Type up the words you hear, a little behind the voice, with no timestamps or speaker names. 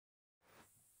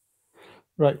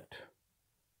Right.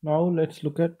 Now let's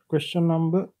look at question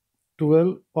number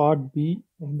 12, part B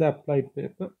of the applied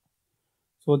paper.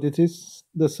 So this is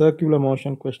the circular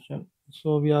motion question.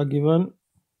 So we are given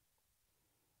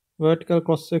vertical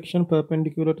cross section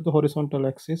perpendicular to the horizontal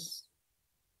axis,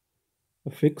 a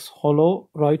fixed hollow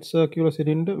right circular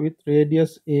cylinder with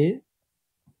radius A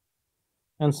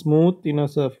and smooth inner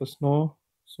surface.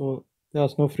 So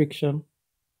there's no friction.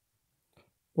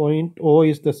 Point O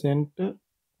is the center.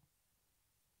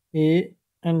 A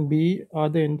and B are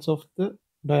the ends of the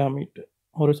diameter,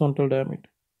 horizontal diameter.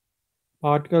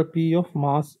 Particle P of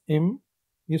mass m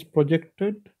is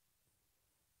projected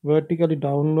vertically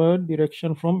downward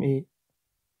direction from A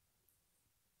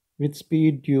with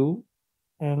speed u,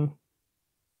 and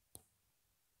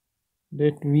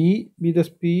let v be the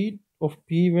speed of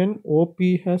P when OP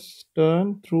has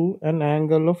turned through an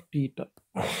angle of theta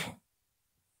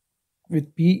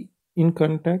with P in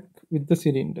contact with the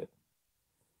cylinder.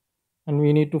 And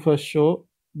we need to first show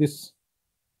this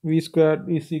v squared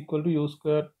is equal to u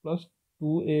squared plus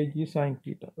 2ag sine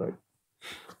theta, right?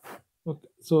 Okay,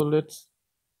 so let's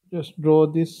just draw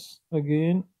this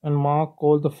again and mark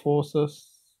all the forces.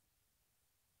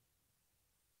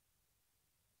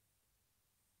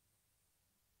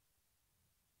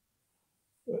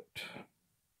 Right.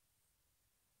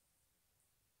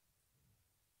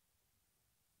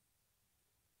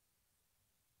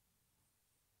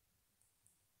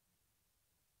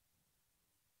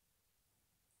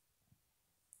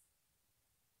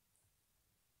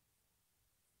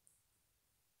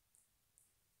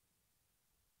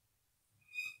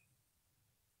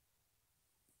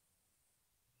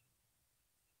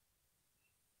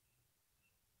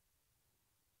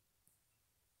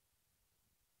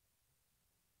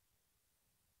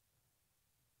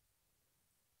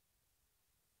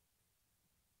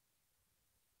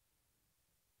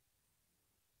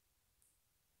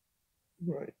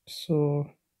 Right, so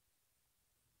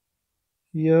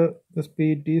here the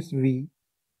speed is v.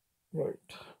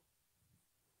 Right,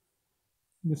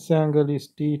 this angle is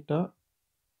theta.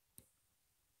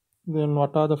 Then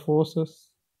what are the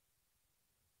forces?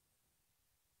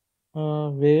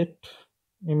 Weight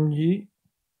mg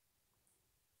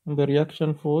and the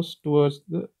reaction force towards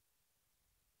the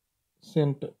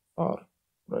center r.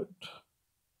 Right,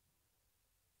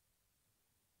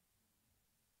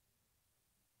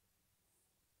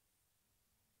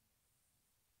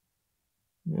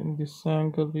 then this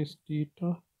angle is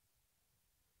theta.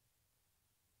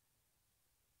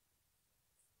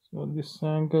 So this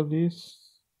angle is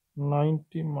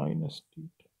 90 minus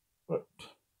theta. Right.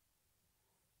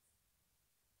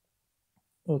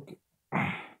 Okay.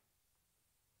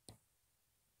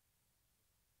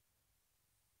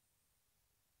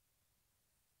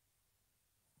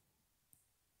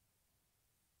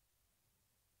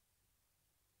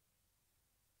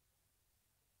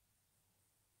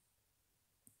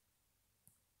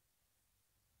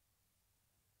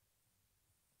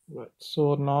 Right.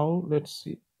 So now let's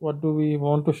see. What do we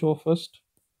want to show first?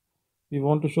 We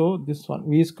want to show this one.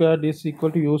 V squared is equal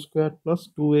to u squared plus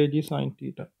 2ag sine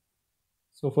theta.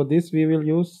 So for this we will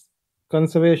use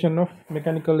conservation of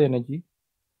mechanical energy.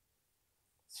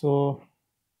 So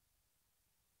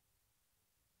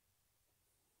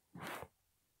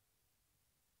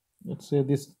let's say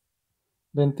this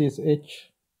length is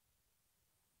h.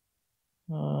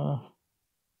 And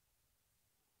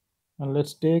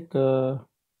let's take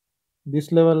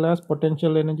this level as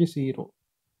potential energy 0.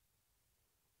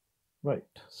 Right.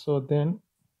 So then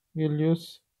we'll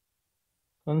use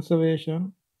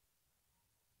conservation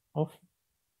of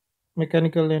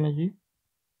mechanical energy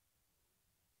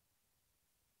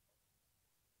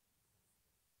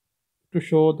to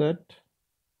show that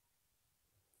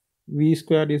v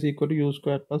squared is equal to u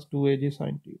squared plus 2ag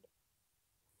sine theta.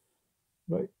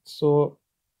 Right. So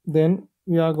then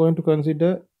we are going to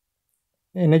consider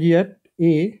energy at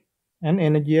A and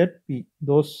energy at P.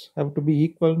 Those have to be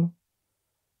equal.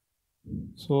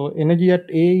 So energy at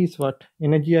A is what?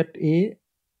 Energy at A,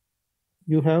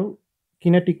 you have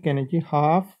kinetic energy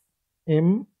half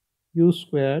m u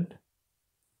squared.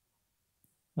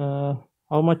 How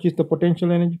much is the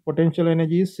potential energy? Potential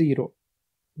energy is 0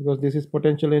 because this is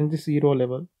potential energy 0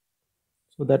 level.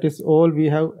 So that is all we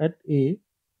have at A.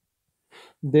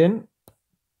 Then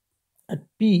at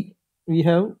P we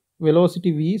have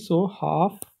velocity v, so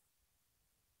half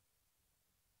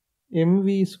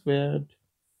mv squared.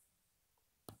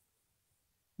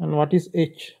 And what is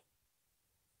h?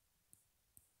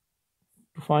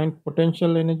 To find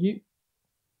potential energy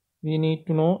we need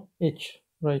to know h,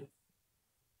 right?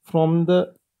 From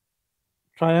the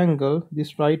triangle,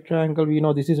 this right triangle, we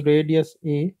know this is radius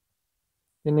a,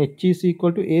 then h is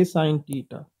equal to a sine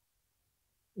theta.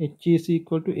 H is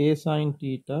equal to a sine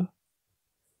theta.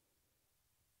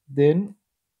 Then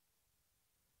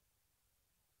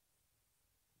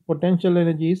potential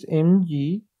energy is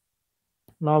mg.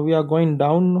 Now we are going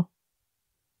down,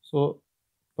 so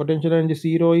potential energy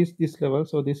 0 is this level,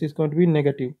 so this is going to be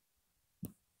negative.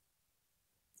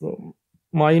 So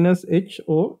minus h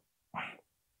or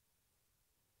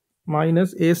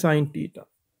minus a sine theta.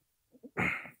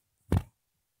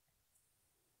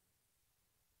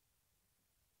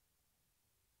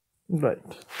 Right.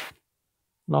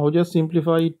 Now just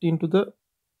simplify it into the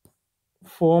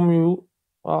form you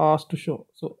are asked to show.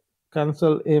 So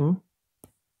cancel m,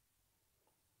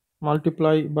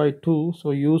 multiply by 2,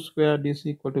 so u squared is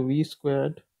equal to v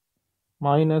squared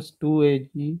minus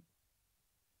 2ag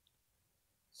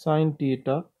sine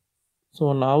theta.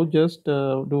 So now just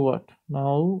do what?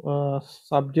 Now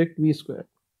subject v squared.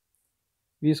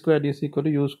 V squared is equal to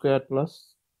u squared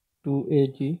plus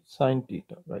 2ag sine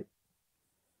theta, right?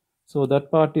 So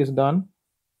that part is done.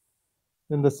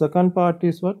 Then the second part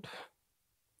is what?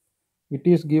 It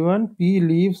is given P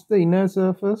leaves the inner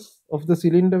surface of the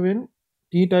cylinder when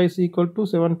theta is equal to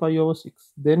 7 pi over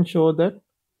 6. Then show that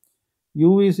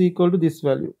u is equal to this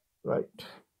value, right?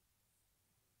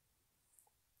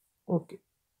 Okay.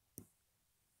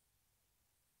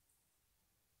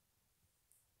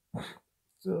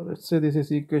 So let's say this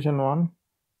is equation 1.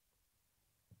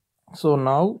 So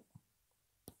now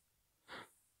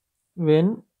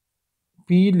when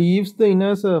P leaves the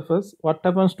inner surface, what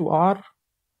happens to R?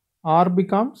 R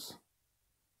becomes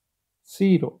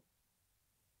 0.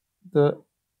 The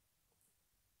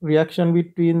reaction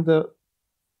between the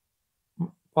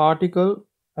particle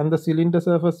and the cylinder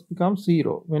surface becomes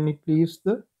 0 when it leaves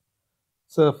the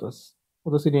surface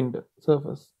or the cylinder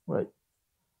surface, right?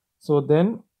 So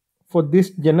then for this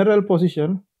general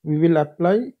position, we will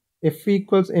apply F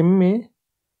equals ma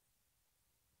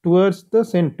towards the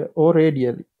center or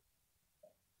radially.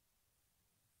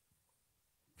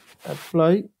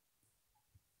 Apply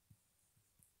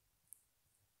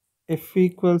F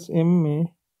equals ma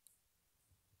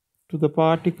to the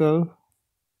particle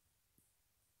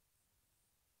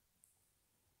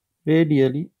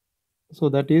radially, so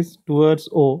that is towards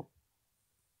O.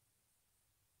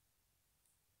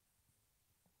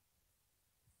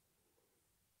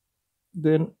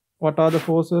 Then what are the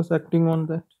forces acting on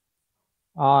that?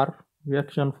 R,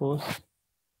 reaction force,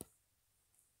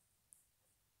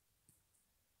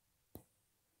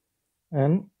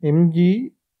 and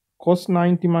mg cos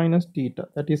 90 minus theta,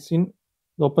 that is in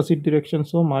the opposite direction,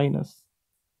 so minus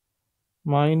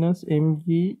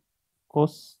mg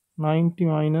cos 90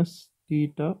 minus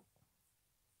theta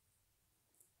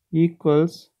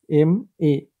equals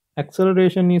ma.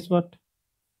 Acceleration is what?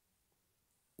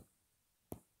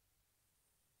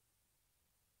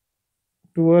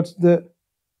 Towards the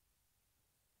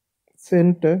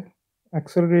center,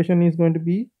 acceleration is going to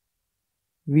be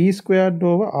v squared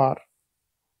over r.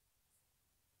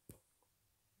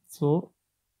 So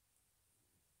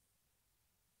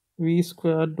v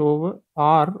squared over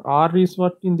r. R is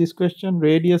what in this question?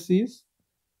 Radius is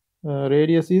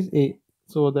a.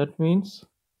 So that means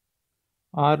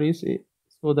r is a.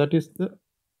 So that is the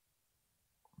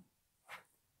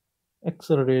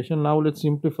acceleration. Now let's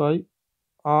simplify.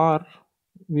 R,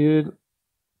 we will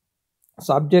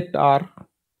subject r.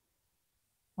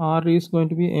 R is going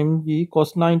to be mg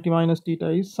cos 90 minus theta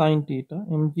is sine theta.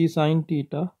 Mg sine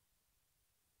theta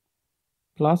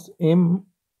plus m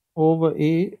over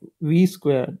a v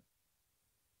squared.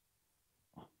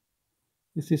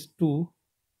 This is 2.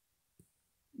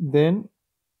 Then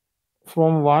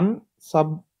from 1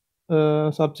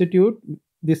 substitute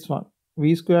this one.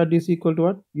 V squared is equal to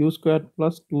what? U squared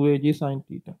plus 2ag sine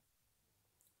theta.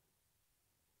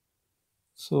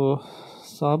 So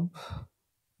sub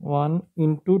 1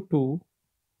 into 2.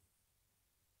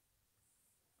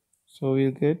 So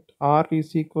we'll get R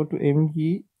is equal to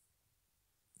mg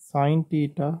sine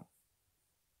theta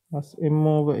plus m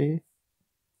over a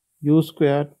u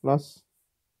squared plus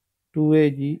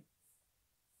 2ag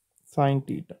sine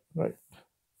theta, right?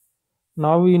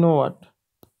 Now we know what?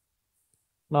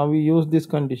 Now we use this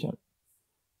condition.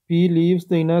 P leaves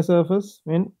the inner surface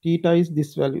when theta is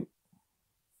this value.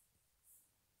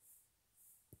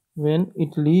 When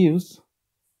it leaves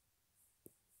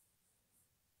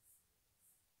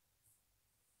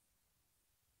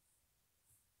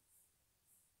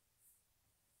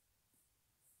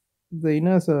the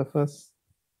inner surface,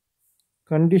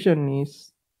 condition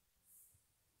is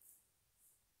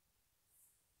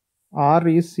R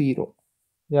is 0.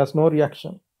 There's no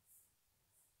reaction.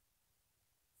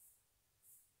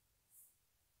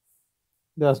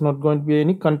 there's not going to be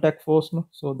any contact force, no?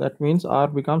 So that means R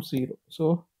becomes 0.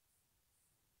 So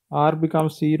R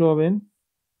becomes 0 when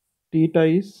theta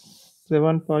is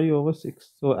 7 pi over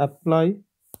 6. So apply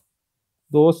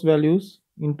those values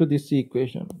into this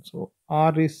equation. So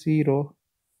R is 0,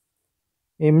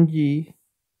 mg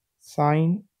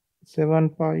sine 7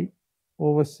 pi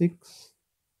over 6.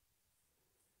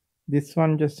 This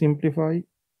one just simplify,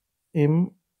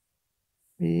 m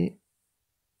a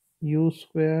u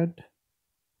squared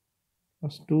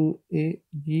plus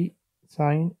 2ag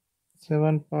sine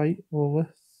 7 pi over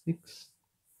 6.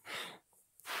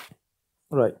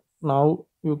 Right, now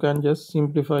you can just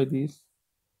simplify these.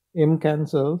 M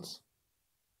cancels,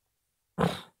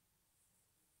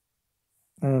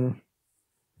 and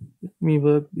let me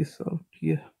work this out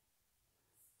here.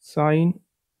 Sine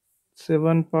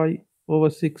 7 pi over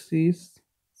 6 is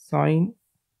sine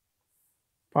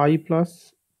pi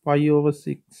plus pi over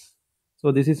 6.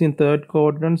 So this is in third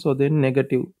quadrant, so then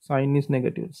negative. Sine is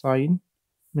negative. Sine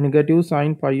negative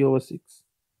sine pi over 6.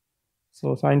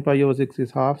 So sine pi over 6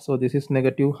 is half, so this is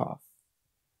negative half.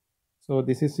 So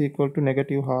this is equal to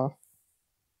negative half.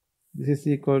 This is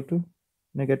equal to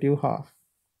negative half.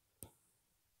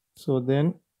 So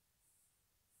then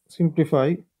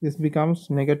simplify, this becomes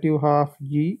negative half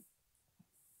g.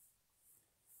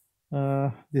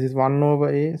 This is 1 over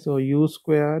a, so u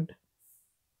squared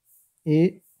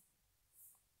a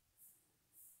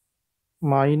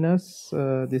minus,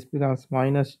 this becomes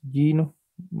minus g, no,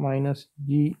 minus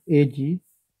g ag,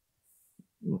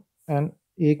 and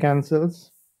a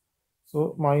cancels,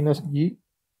 so minus g.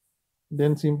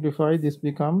 Then simplify, this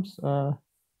becomes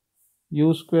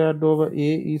u squared over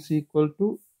a is equal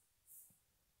to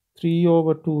 3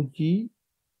 over 2g,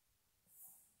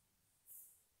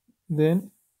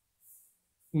 then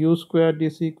u squared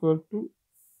is equal to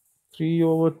 3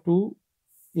 over 2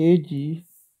 ag,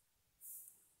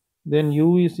 then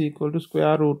u is equal to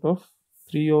square root of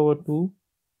 3 over 2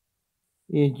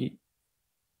 ag.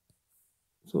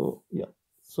 So yeah,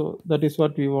 so that is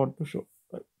what we want to show,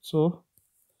 right? So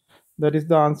that is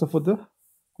the answer for the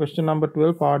question number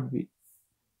 12 part B.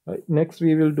 Right, next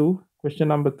we will do question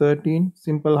number 13,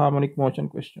 simple harmonic motion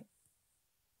question.